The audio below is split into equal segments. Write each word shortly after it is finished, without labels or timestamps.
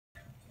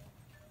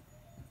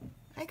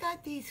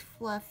got these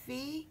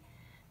fluffy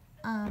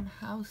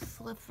house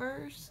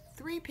slippers,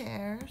 3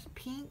 pairs,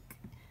 pink,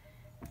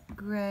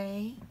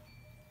 gray,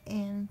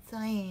 and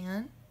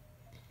cyan,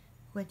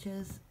 which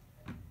is,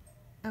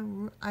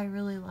 I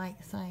really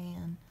like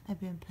cyan. I've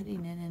been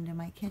putting it into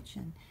my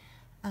kitchen.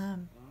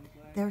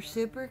 They're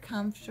super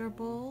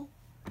comfortable.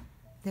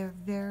 They're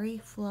very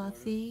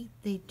fluffy.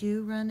 They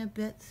do run a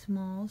bit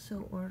small,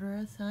 so order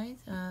a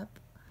size up.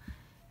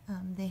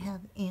 They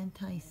have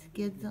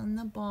anti-skids on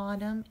the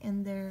bottom,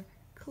 and they're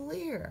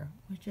clear,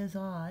 which is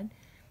odd.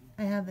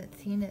 I haven't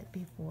seen it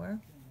before.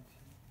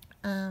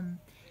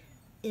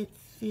 It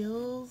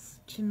feels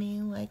to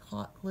me like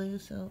hot glue,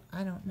 so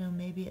I don't know,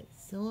 maybe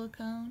it's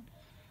silicone,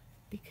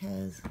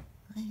 because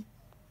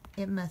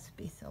it must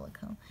be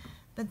silicone.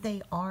 But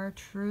they are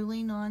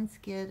truly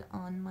non-skid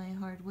on my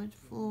hardwood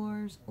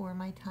floors or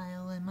my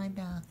tile in my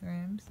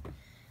bathrooms.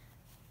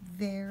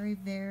 Very,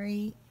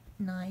 very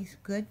nice,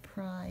 good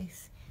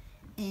price,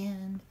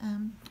 and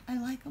I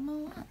like them a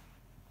lot.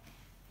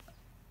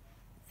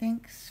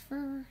 Thanks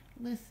for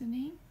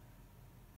listening.